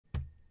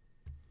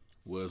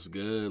What's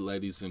good,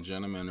 ladies and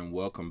gentlemen, and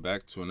welcome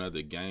back to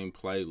another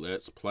gameplay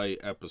Let's Play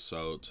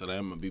episode. Today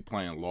I'm going to be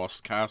playing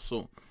Lost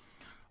Castle.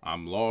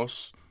 I'm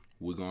lost.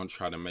 We're going to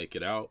try to make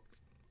it out.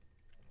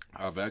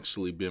 I've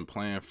actually been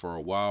playing for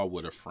a while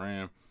with a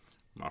friend.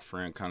 My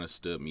friend kind of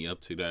stood me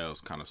up today. I was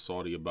kind of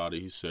salty about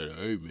it. He said,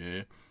 "Hey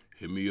man,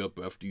 hit me up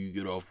after you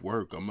get off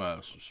work. I'm going to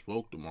have some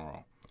smoke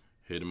tomorrow."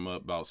 Hit him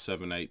up about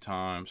 7-8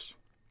 times.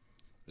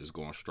 It's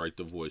going straight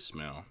to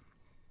voicemail.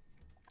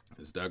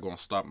 Is that going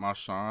to stop my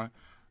shine?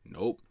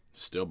 Nope.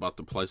 Still about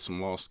to play some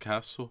Lost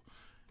Castle.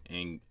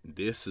 And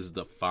this is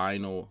the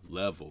final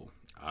level.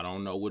 I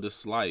don't know what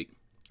it's like.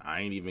 I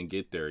ain't even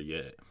get there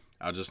yet.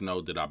 I just know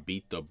that I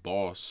beat the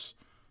boss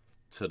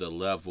to the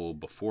level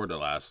before the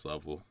last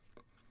level.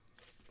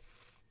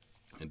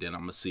 And then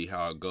I'm going to see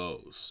how it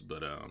goes.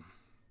 But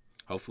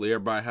hopefully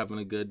everybody having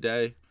a good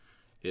day.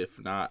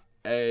 If not,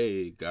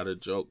 hey, got a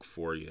joke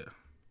for you.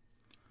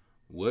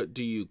 What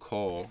do you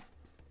call...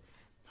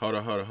 Hold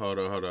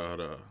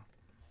on.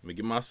 Let me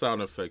get my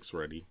sound effects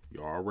ready.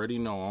 You already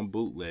know I'm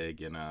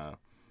bootleg and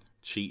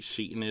cheat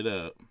sheeting it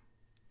up.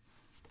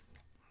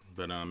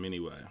 But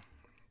anyway.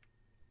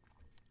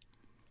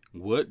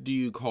 What do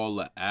you call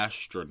an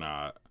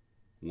astronaut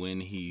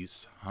when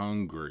he's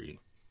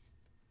hungry?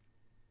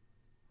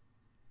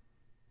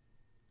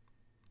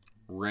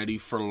 Ready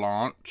for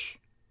launch?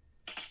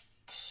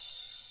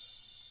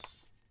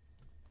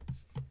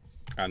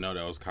 I know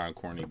that was kind of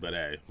corny, but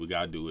hey, we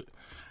gotta do it.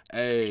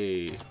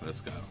 Hey,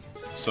 let's go.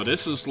 So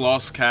this is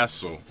Lost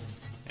Castle,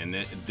 and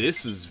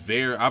this is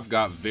I've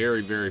got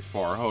very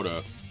far. Hold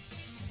up.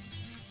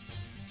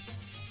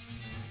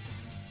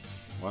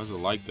 Why is it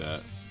like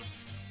that?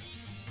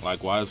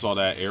 Like, why is all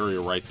that area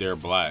right there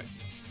black?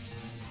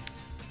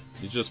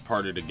 It's just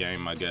part of the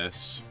game, I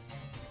guess.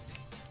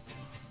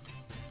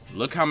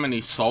 Look how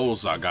many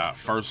souls I got,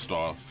 first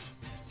off.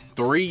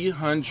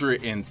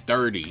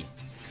 330.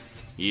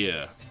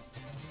 Yeah.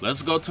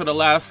 Let's go to the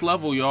last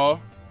level,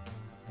 y'all.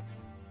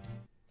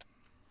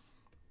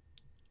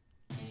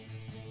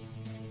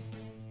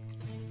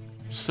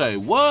 Say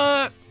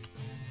what?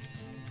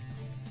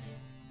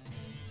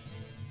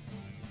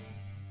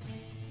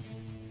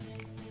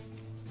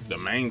 The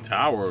main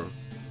tower.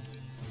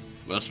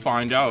 Let's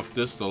find out if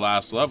this is the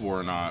last level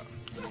or not.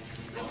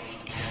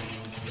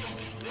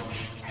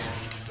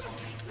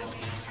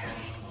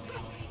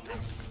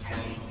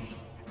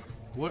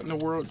 What in the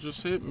world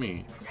just hit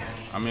me?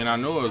 I mean, I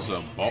know it was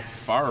a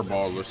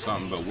fireball or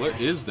something, but what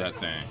is that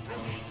thing?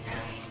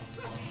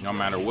 No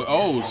matter what.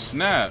 Oh,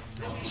 snap.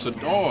 It's a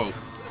dog.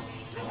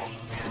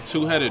 A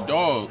two-headed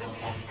dog.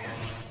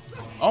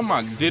 Oh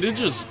my, did it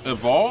just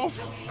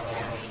evolve?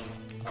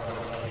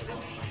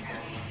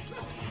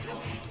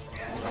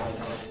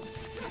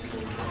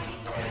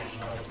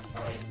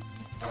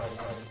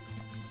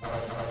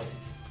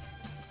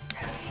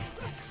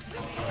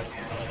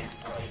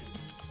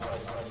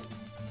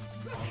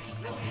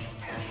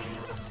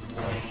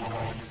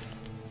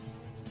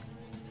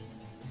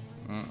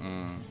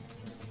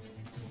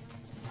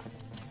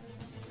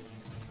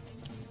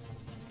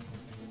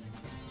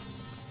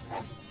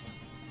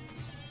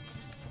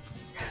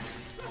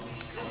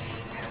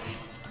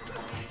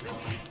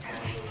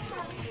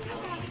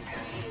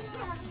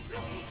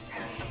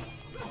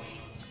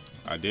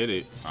 I did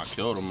it. I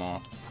killed them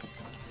all.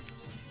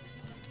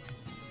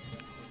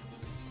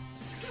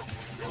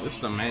 This is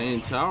the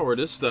main tower.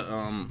 This is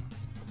the,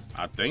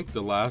 I think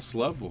the last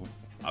level.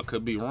 I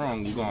could be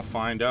wrong. We're gonna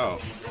find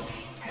out.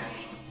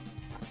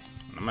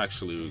 I'm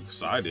actually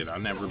excited.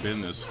 I've never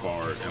been this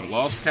far. And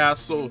Lost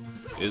Castle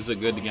is a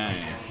good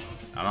game.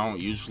 I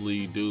don't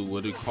usually do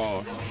what it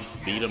called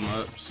beat 'em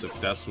ups, if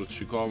that's what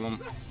you call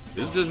them.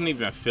 This doesn't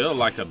even feel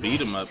like a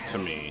beat 'em up to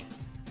me.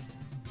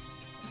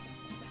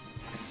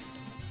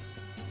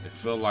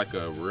 Feel like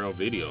a real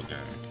video game,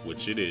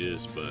 which it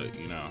is, but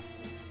you know.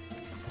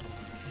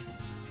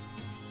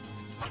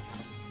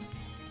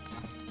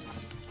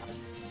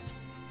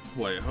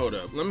 Wait, hold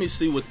up. Let me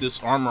see what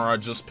this armor I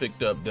just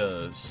picked up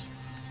does.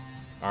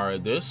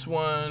 Alright, this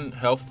one,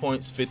 health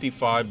points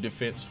 55,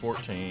 defense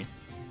 14.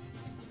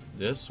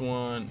 This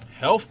one,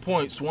 health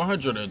points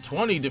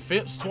 120,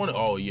 defense 20.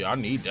 Oh yeah, I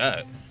need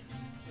that.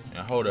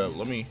 And hold up,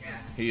 let me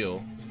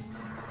heal.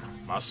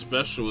 My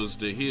special is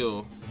to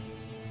heal.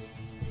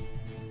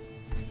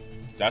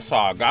 That's how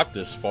I got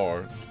this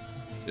far.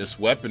 This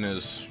weapon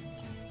is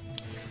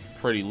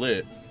pretty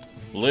lit.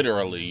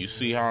 Literally, you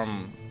see how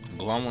I'm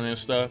glowing and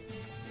stuff?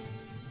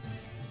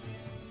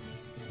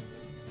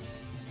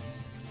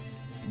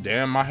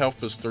 Damn, my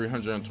health is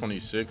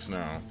 326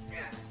 now.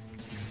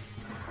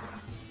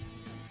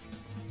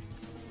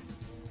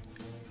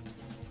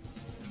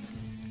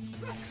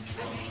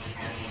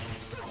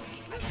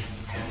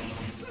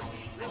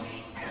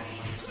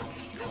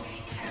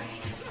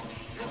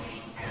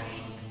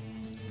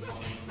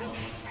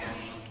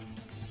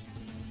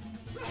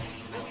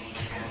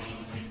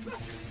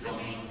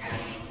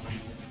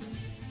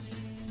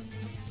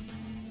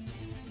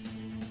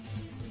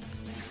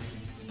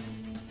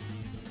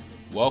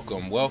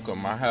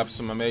 Welcome. I have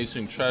some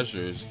amazing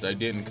treasures. They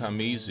didn't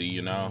come easy,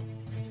 you know.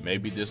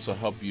 Maybe this will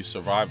help you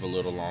survive a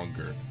little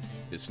longer.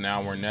 It's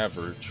now or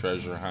never,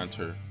 treasure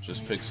hunter.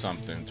 Just pick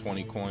something,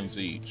 20 coins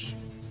each.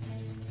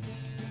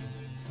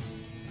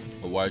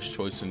 A wise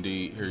choice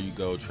indeed. Here you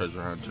go,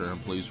 treasure hunter,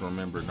 and please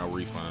remember, no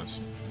refunds.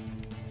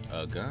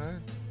 A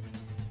gun?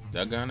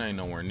 That gun ain't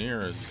nowhere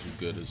near as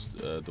good as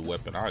the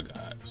weapon I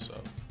got,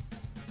 so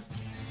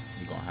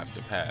I'm gonna have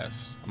to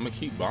pass. I'm gonna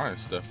keep buying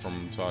stuff from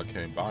him until I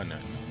can't buy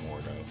nothing no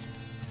more, though.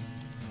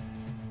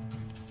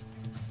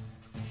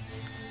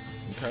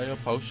 Okay, a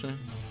potion.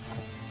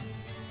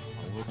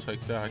 I will take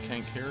that. I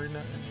can't carry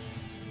nothing.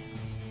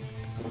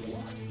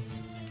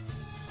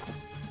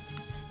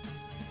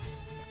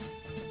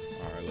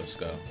 Alright, let's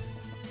go.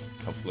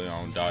 Hopefully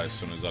I don't die as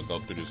soon as I go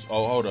through this.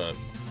 Oh, hold up.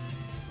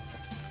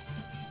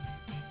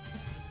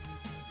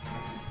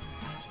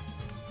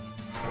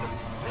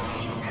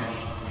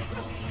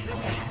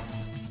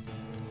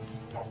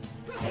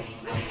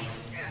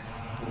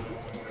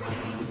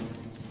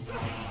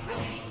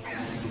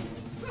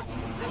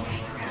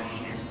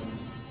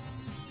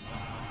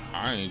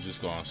 I ain't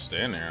just gonna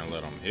stand there and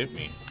let them hit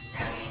me.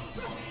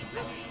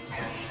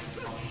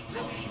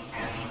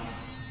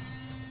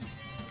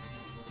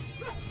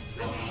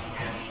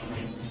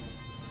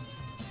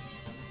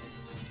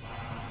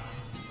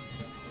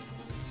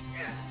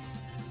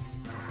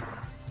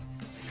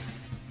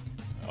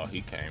 Oh,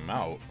 he came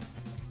out.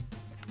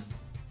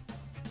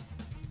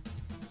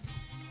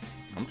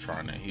 I'm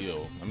trying to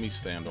heal. Let me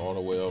stand all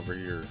the way over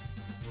here.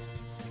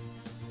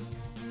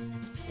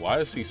 Why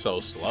is he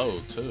so slow,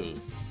 too?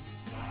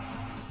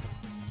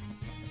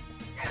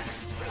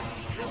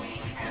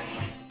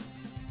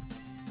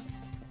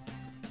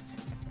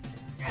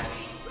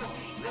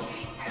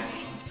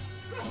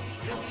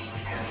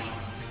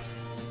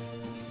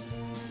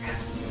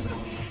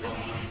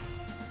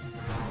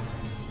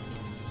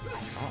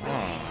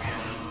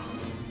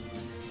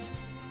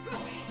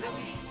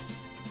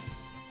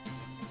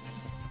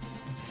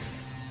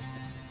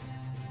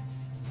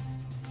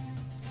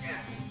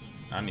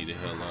 I need to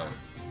heal up.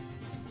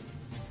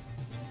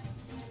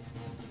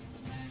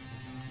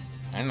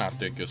 And I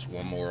think it's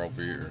one more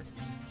over here.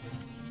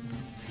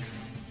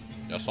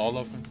 That's all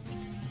of them?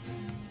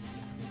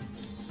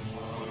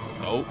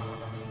 Nope.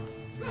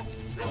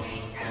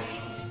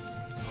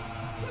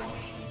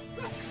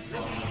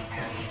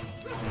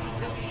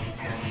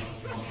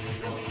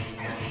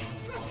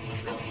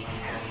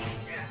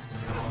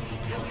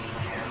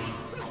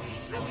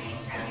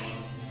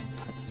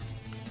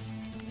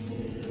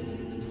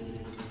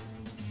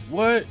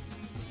 What?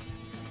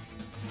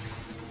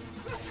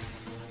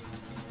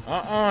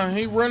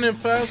 He running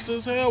fast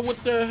as hell. What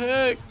the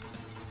heck?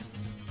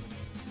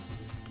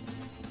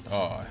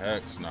 Oh,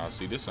 heck, nah,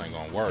 see, this ain't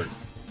gonna work.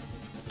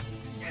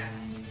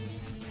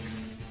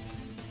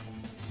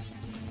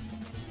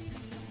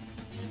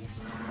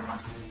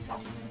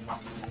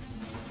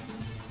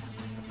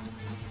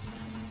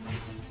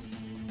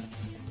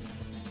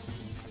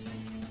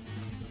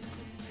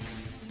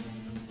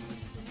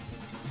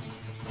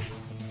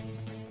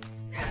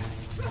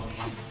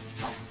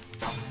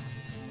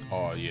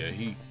 Oh yeah,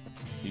 he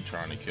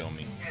trying to kill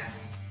me.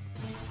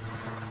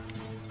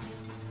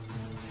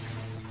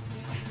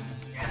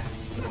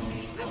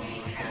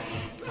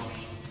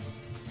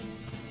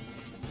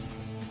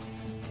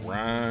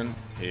 Run,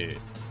 hit.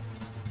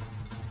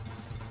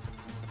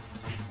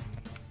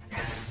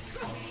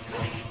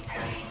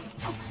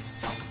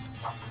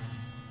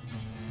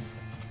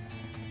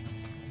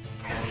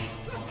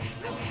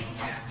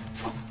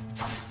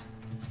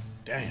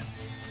 Damn.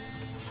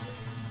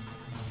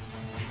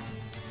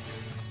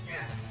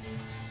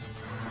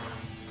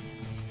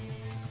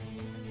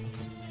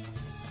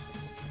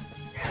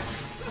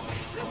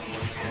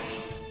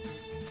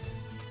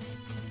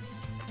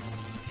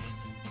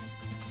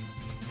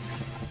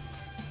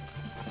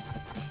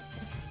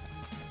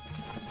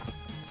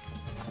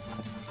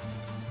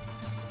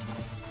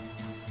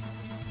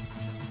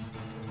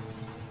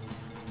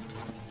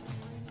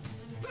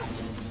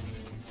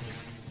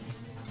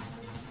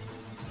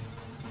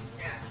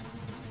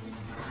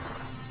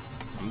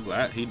 I'm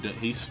glad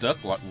he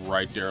stuck like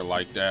right there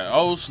like that.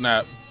 Oh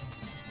snap!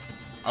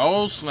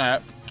 Oh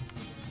snap!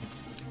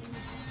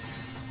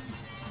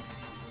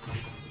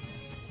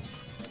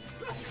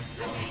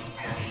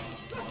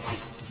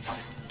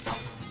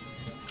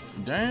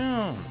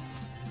 Damn!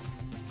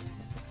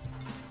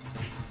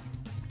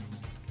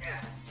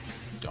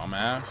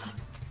 Dumbass!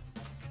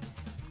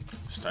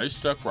 Stay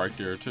stuck right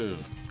there too,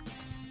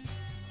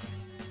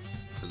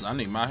 cause I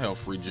need my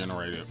health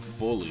regenerated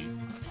fully.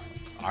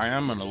 I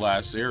am in the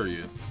last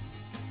area.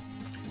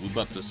 We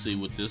about to see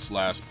what this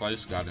last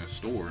place got in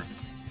store.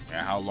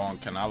 And how long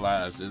can I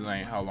last? This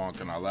ain't how long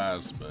can I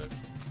last, but...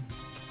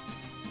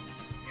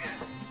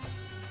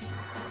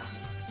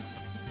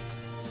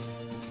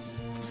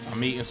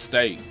 I'm eating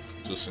steak,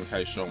 just in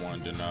case y'all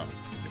wanted to know.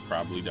 You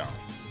probably don't.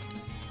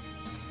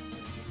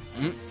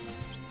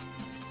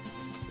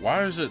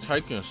 Why is it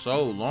taking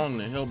so long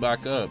to heal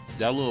back up?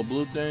 That little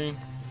blue thing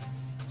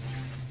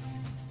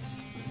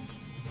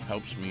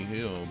helps me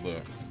heal,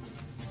 but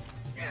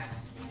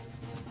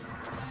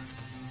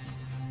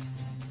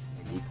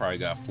probably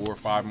got 4 or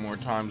 5 more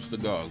times to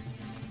go.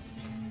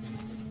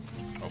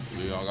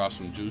 Hopefully y'all got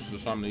some juice or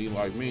something to eat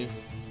like me,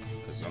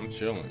 because I'm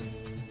chilling.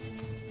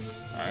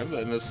 I ain't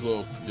letting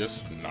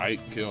this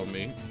knight kill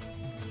me.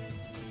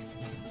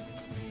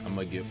 I'm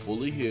gonna get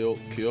fully healed,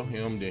 kill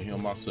him, then heal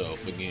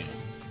myself again.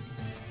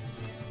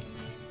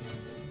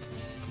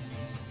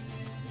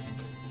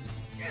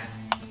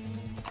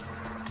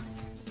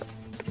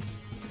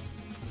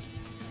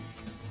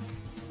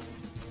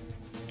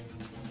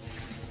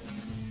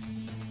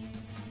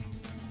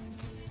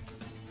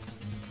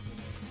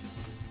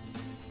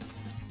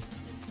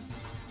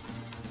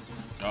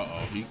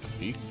 Uh-oh,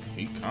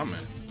 he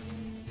coming.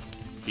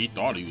 He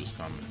thought he was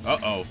coming.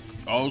 Uh-oh.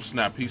 Oh,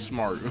 snap, he's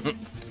smart.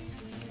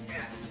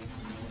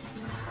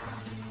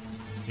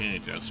 He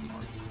ain't that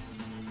smart.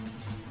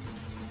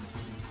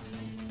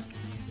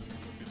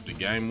 If the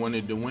game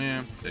wanted to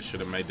win, they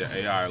should have made the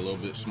AI a little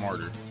bit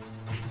smarter.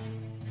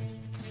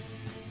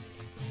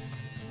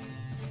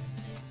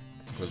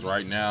 Because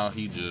right now,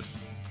 he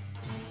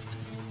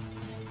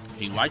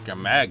like a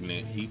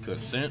magnet. He could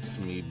sense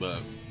me, but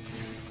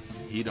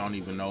he don't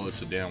even know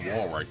it's a damn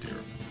wall right there.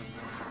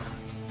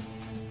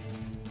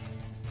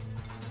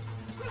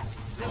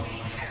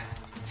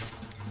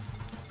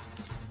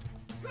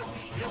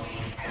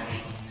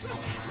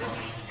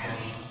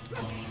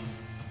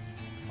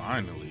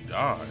 Finally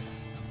died.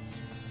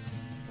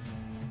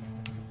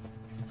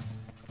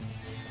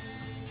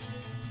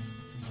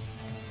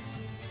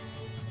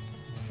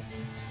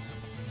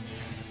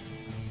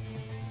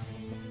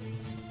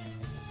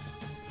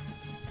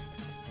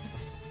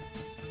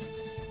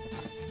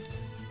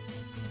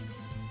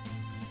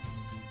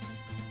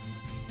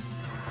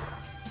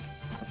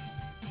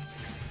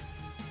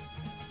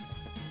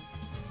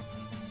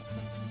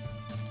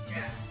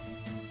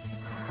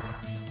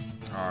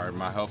 Alright,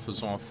 my health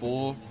is on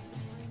full.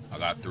 I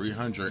got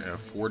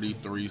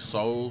 343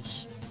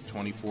 souls,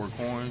 24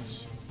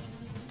 coins.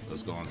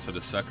 Let's go into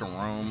the second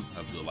room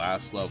of the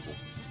last level.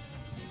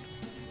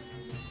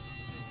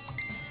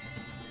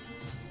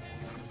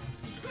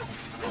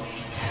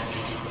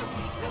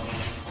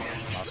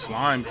 My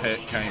slime pet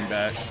came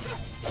back.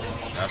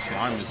 That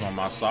slime is on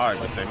my side,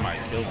 but they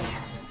might kill him.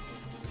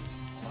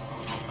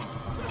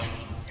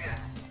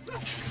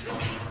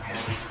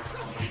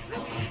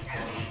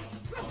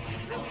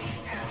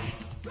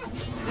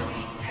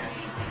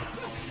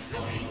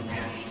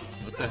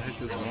 What the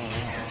heck is going on?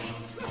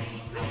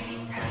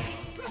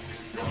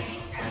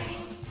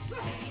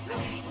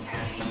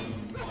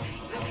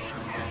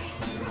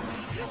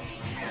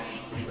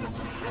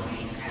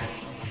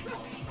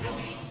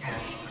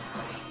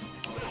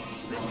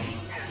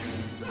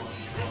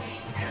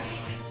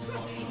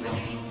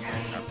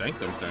 I think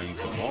them things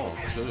evolved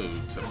too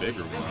to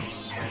bigger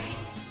ones.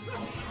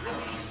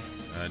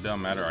 It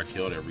doesn't matter, I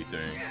killed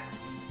everything.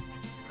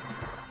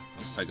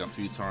 Let's take a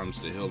few times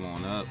to heal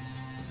on up,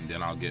 and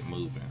then I'll get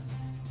moving.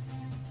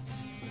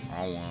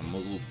 I don't want to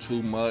move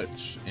too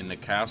much in the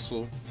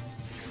castle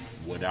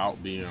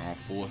without being on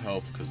full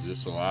health, because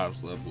this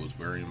last level is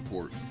very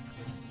important.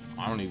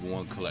 I don't even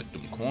want to collect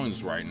them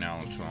coins right now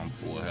until I'm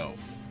full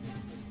health.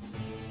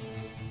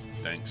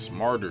 Think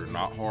smarter,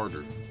 not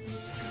harder.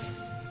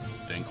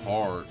 Think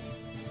hard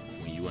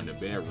when you in the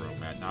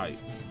bedroom at night,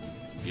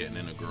 getting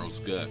in a girl's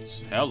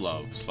guts.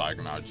 Hello,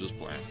 Psychonaut, just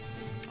playing.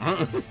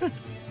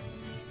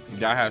 You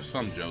gotta have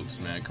some jokes,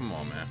 man. Come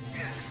on, man.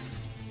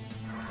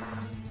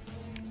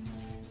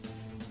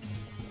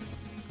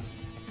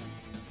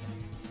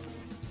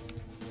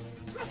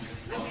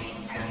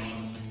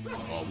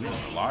 Oh, we in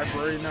the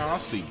library now. I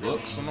see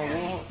books on the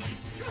wall.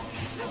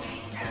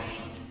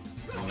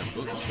 On the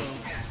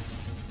bookshelf.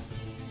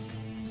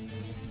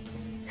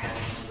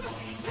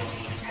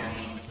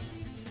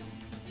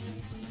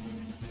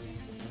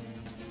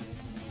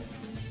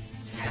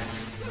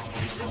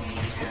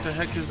 What the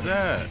heck is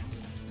that?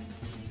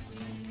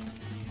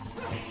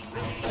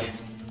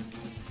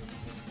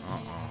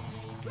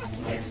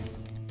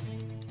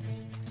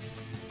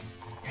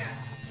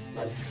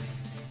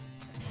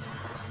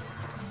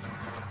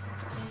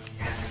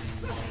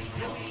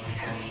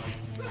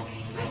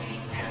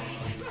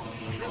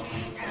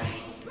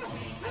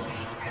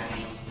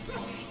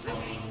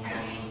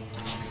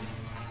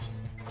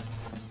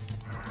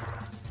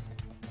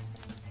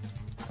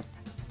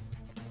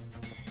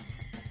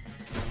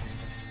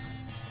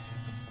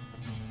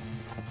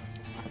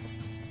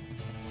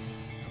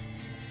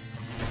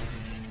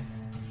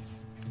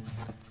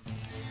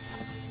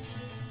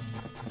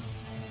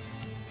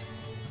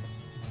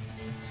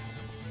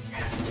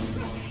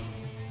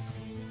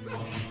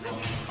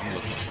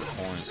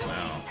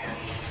 Now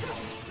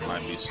there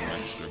might be some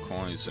extra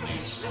coins in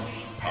these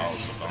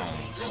piles of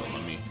bones, so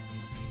let me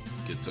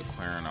get to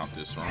clearing out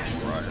this room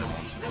before I head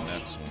on to the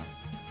next one.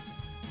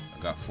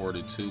 I got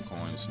 42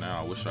 coins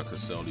now. I wish I could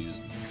sell these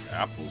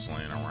apples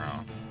laying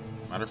around.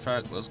 Matter of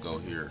fact, let's go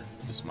here.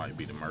 This might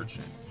be the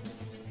merchant.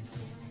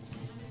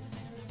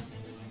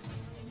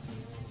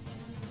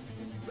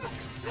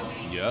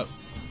 Yep.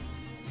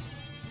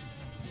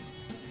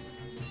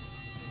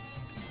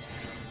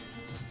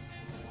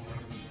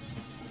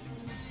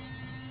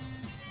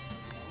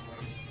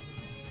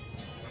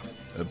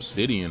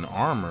 Obsidian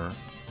armor.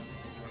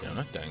 Damn,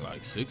 that thing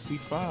like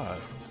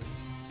 65.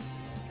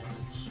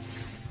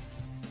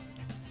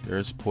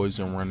 There's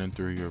poison running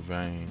through your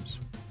veins.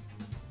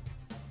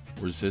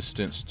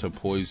 Resistance to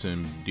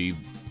poison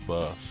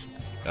debuff.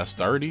 That's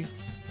 30?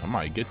 I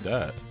might get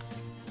that.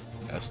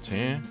 That's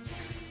 10.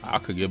 I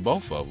could get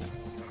both of them.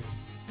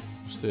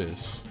 What's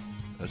this?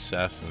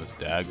 Assassin's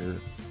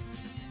Dagger.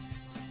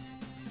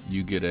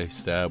 You get a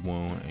stab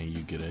wound and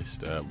you get a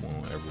stab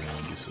wound.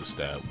 Everyone gets a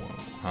stab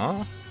wound.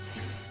 Huh?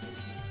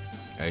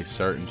 A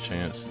certain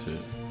chance to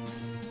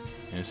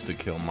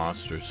insta-kill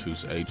monsters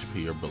whose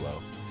HP are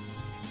below.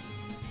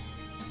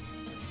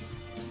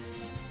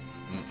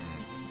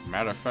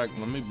 Matter of fact,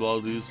 let me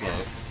blow these up.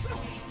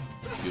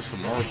 Get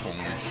some more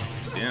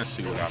coins. Then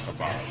see what I can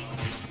buy.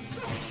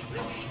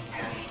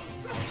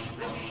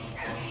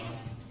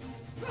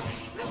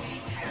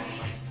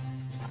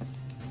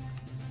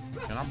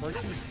 Can I break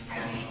it?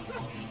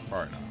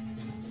 Probably not.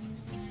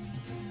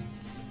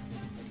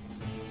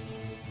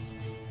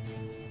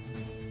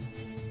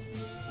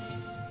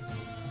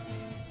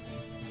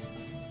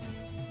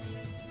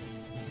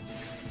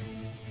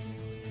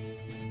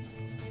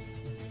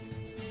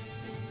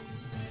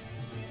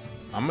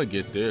 I'm gonna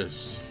get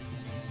this.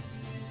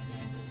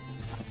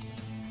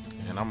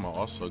 And I'm gonna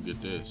also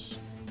get this.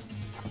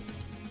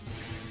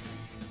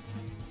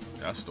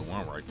 That's the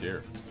one right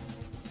there.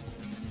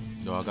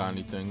 Do I got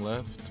anything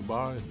left to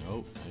buy?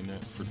 Nope. Ain't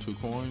that for 2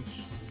 coins?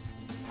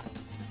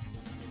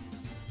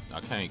 I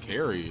can't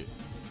carry it.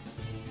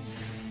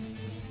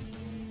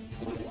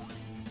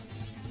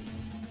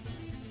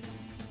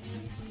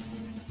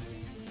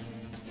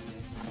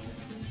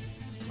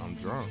 I'm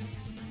drunk.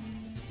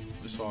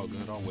 It's all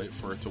good. I'll wait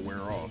for it to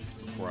wear off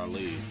before I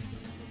leave.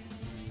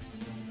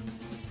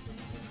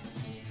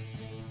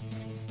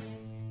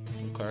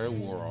 Okay, it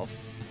wore off.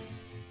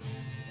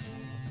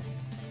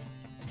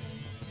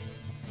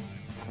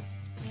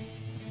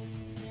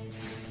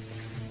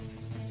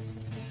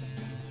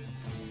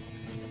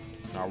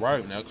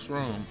 Alright, next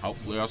room.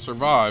 Hopefully I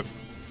survive.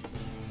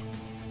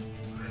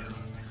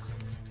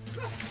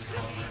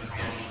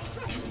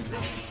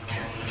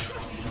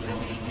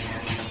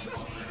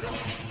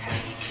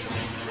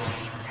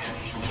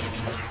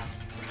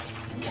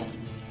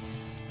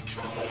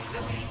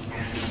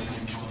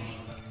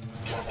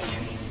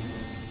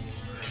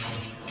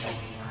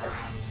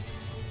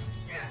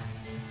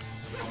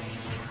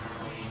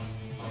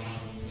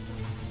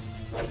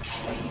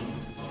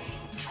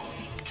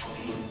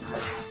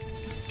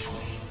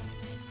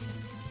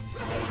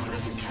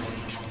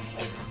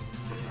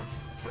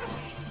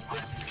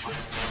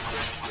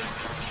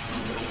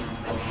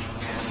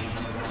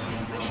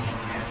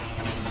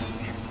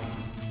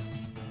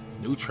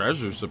 New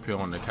treasures appear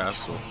on the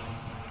castle.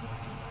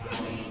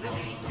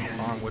 I'm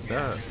fine with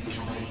that.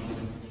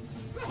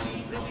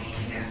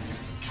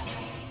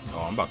 Oh,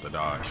 I'm about to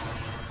die.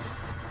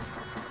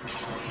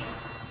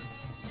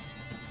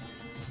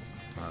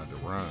 I had to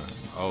run.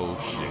 Oh,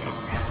 shit.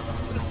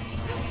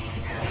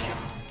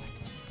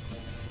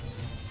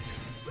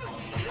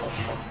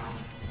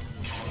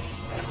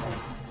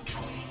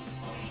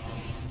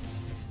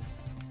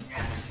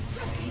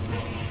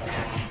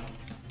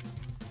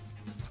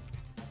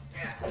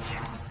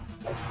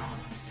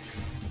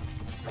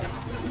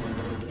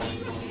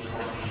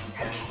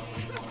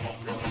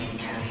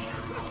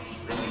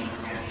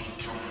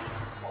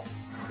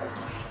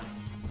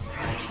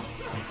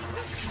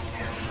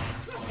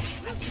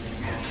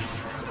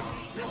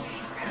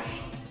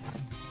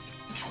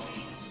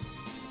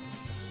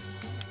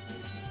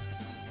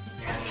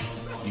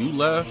 You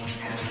left.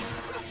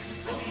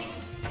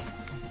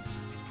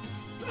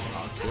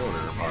 I killed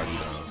everybody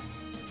though.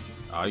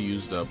 I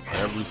used up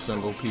every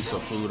single piece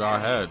of food I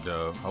had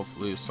though.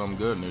 Hopefully it's some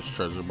good in this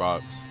treasure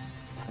box.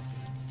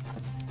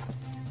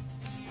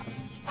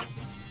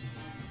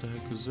 What the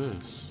heck is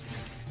this?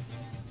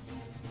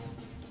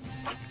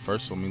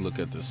 First let me look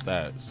at the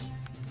stats.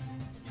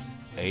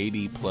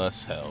 80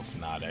 plus health.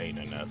 Nah, that ain't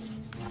enough.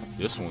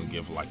 This one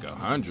give like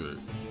 100.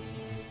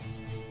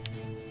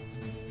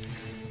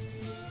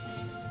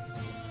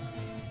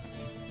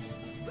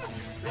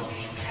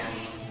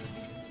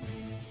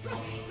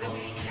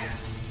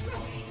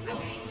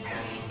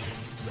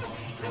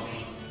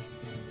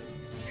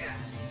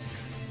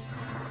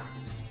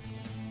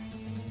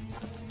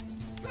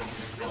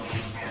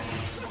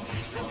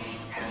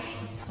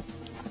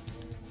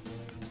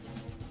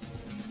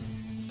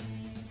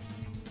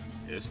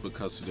 It's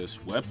because of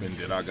this weapon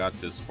that I got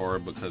this far,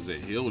 because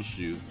it heals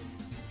you.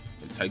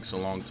 It takes a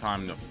long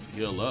time to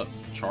heal up,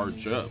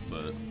 charge up,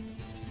 but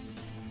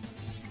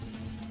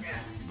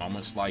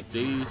moments like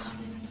these,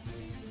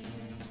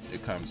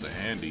 it comes in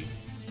handy.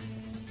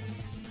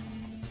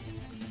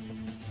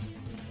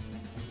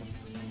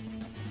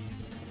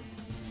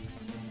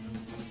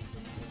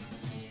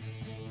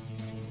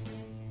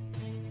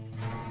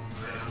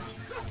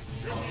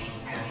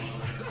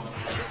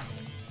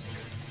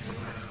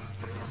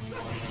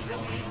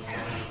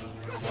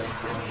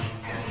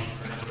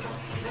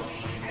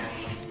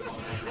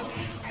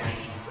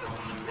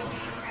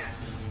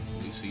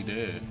 He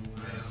dead.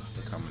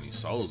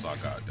 souls I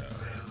got though.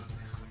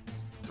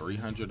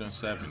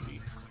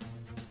 370.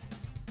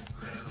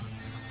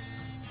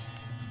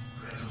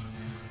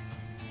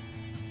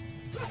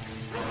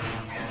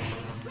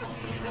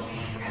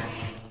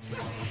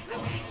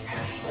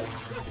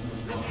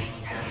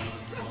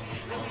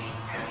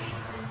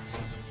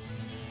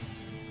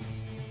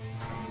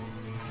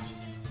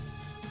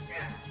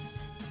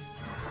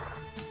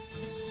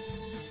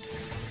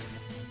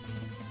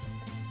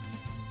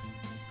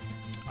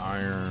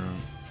 Iron,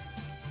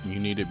 you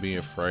need to be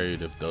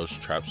afraid of those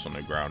traps on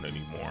the ground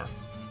anymore.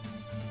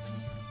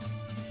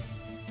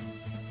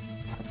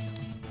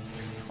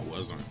 I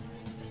wasn't.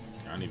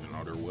 I didn't even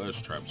know there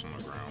was traps on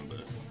the ground,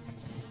 but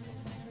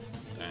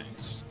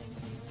thanks.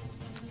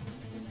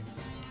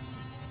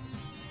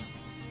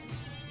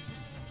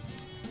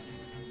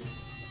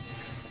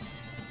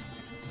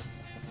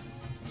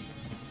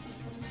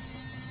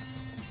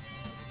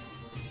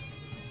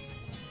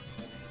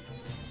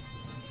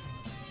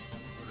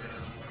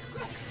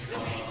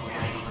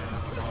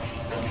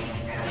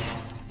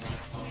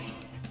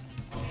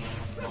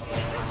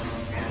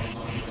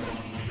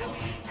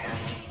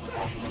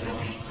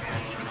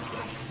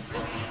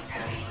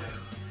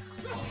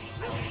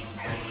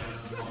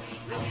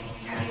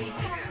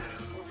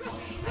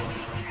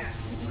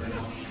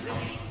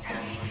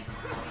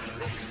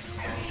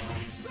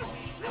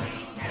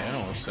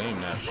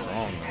 Seem that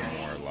strong no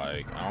more.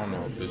 Like, I don't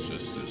know if it's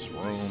just this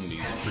room,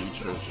 these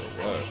creatures, or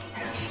what.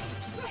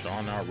 But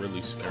y'all not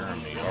really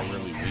scaring me. Y'all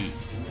really weak.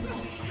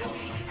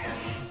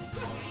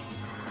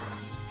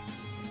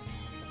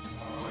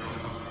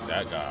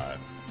 That guy.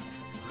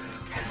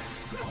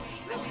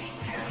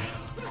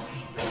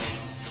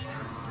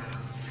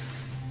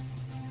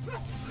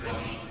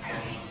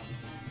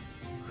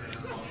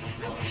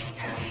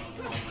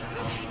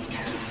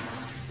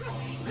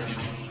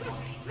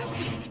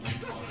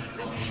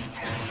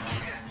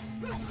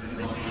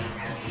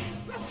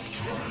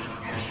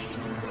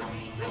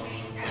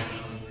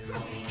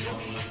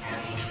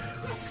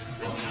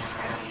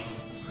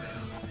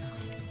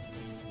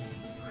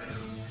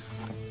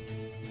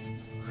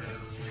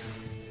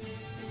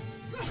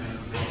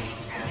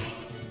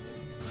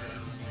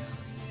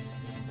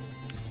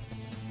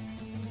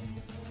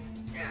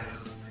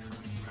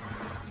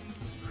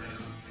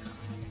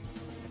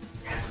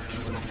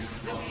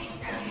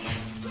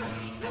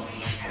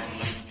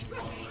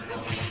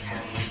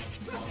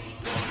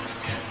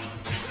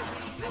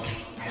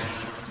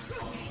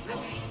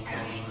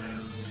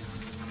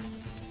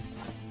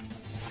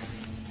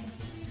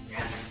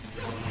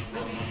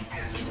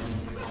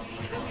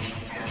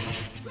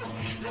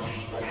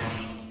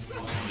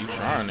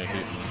 Trying to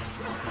hit me.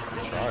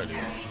 He tried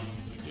it.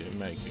 He didn't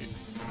make it.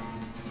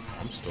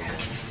 I'm still going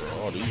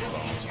for all these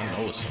bombs. I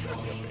know it's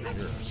somebody up in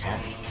here or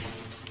something.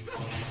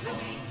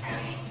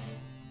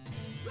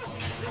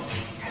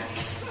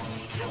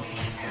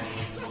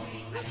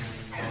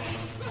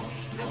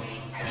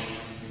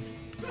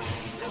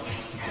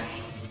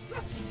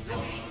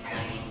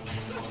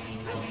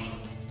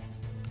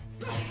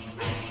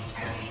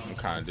 I'm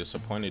kind of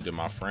disappointed that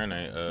my friend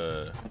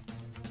ain't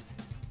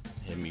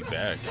hit me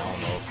back. I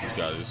don't know if he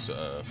got his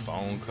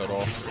phone cut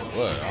off or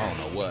what. I don't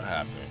know what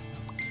happened.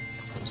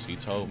 Because he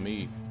told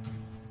me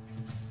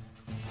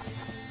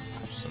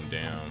some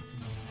damn,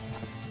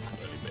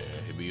 hey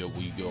man, hit me up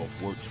when you get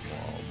off work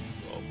tomorrow.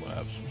 I'm gonna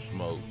have some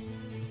smoke.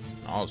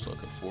 And I was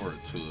looking forward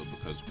to it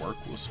because work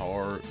was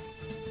hard.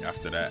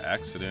 After that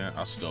accident,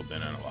 I still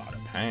been in a lot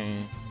of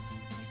pain.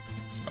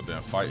 I've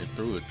been fighting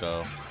through it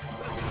though.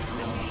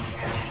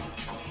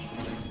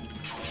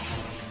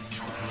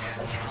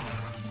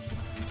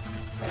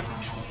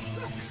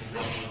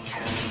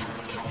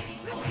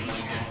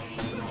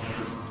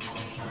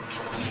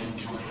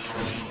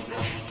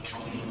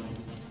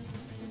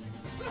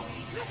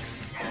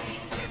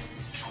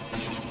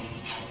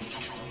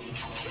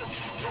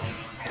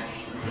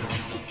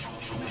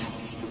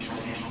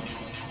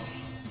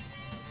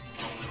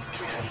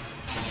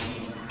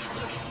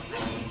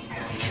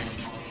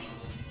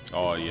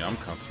 Oh yeah, I'm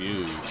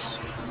confused.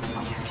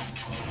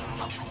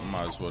 I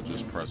might as well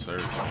just press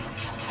everything.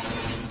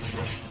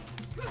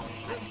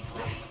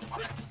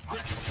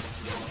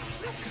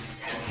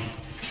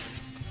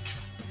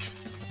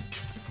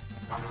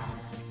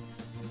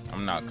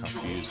 I'm not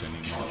confused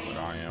anymore, but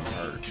I am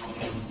hurt.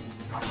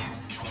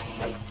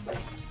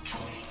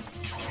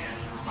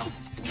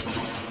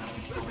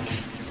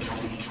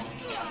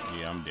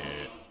 Yeah, I'm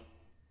dead.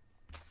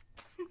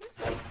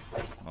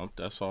 Well,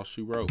 that's all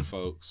she wrote,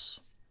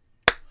 folks.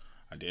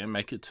 I didn't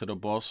make it to the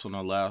boss on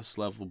the last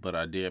level, but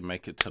I did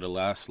make it to the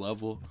last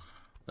level.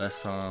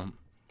 Let's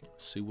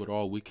see what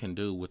all we can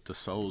do with the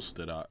souls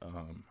that I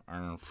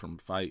earned from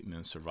fighting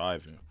and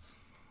surviving.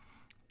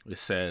 It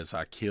says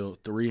I killed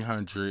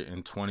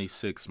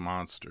 326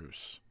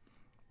 monsters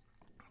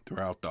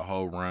throughout the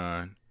whole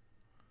run.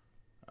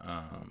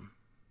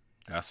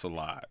 That's a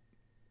lot.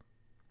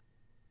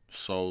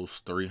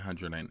 Souls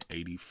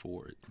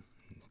 384.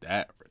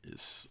 That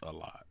is a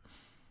lot.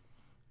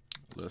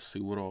 Let's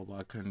see what all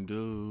I can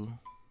do.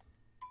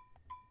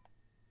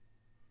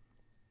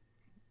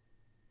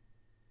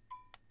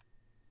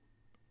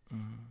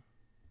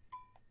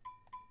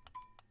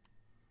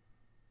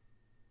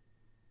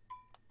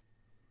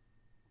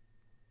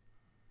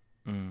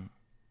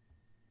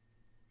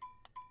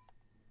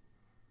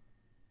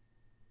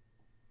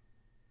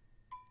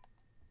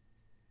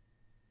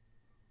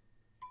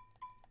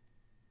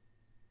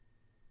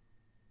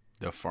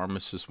 The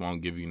pharmacist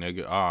won't give you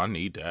negative. Oh, I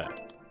need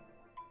that.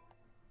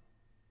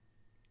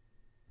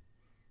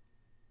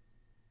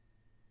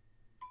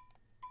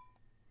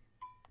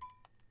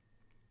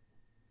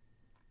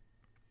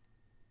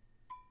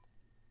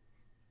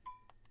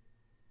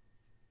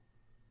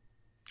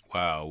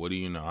 Wow, what do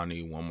you know? I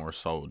need one more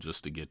soul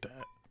just to get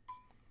that.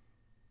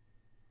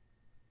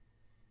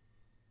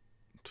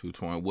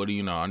 220. What do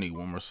you know? I need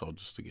one more soul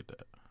just to get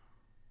that.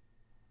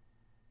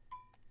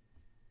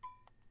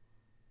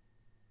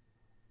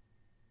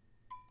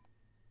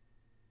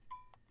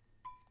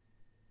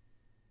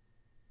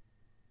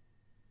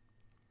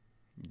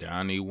 Yeah,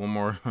 I need one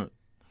more.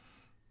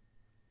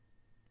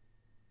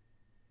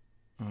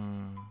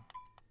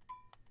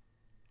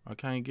 I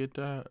can't get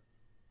that.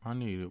 I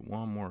needed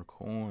one more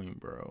coin,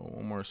 bro.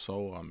 One more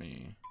soul, I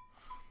mean.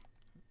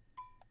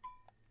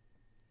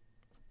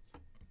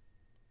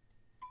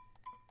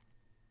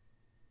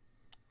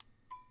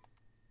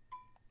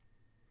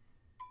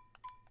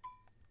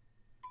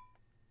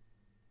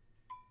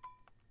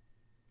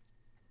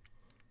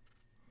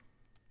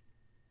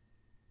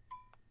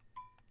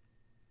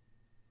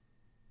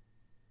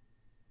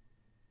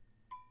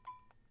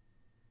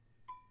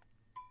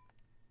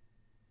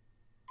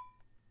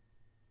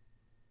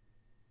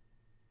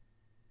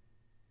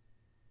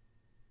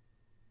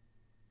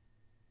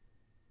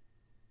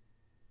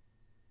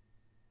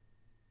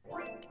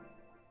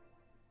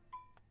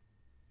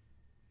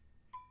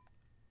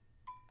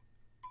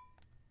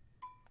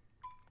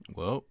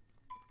 Well,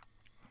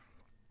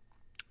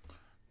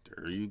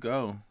 there you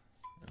go.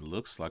 It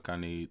looks like I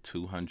need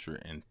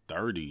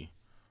 230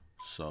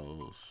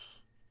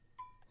 souls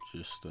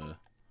just to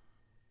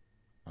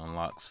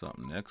unlock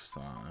something next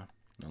time.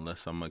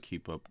 Unless I'm gonna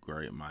keep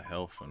upgrading my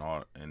health and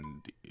all, and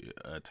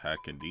attack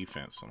and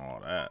defense and all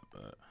that.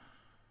 But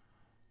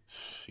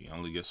you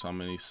only get so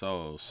many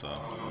souls, so.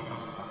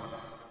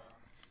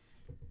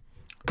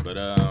 But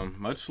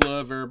much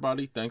love,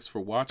 everybody. Thanks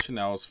for watching.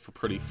 That was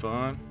pretty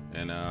fun.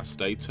 And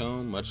stay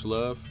tuned. Much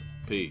love.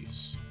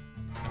 Peace.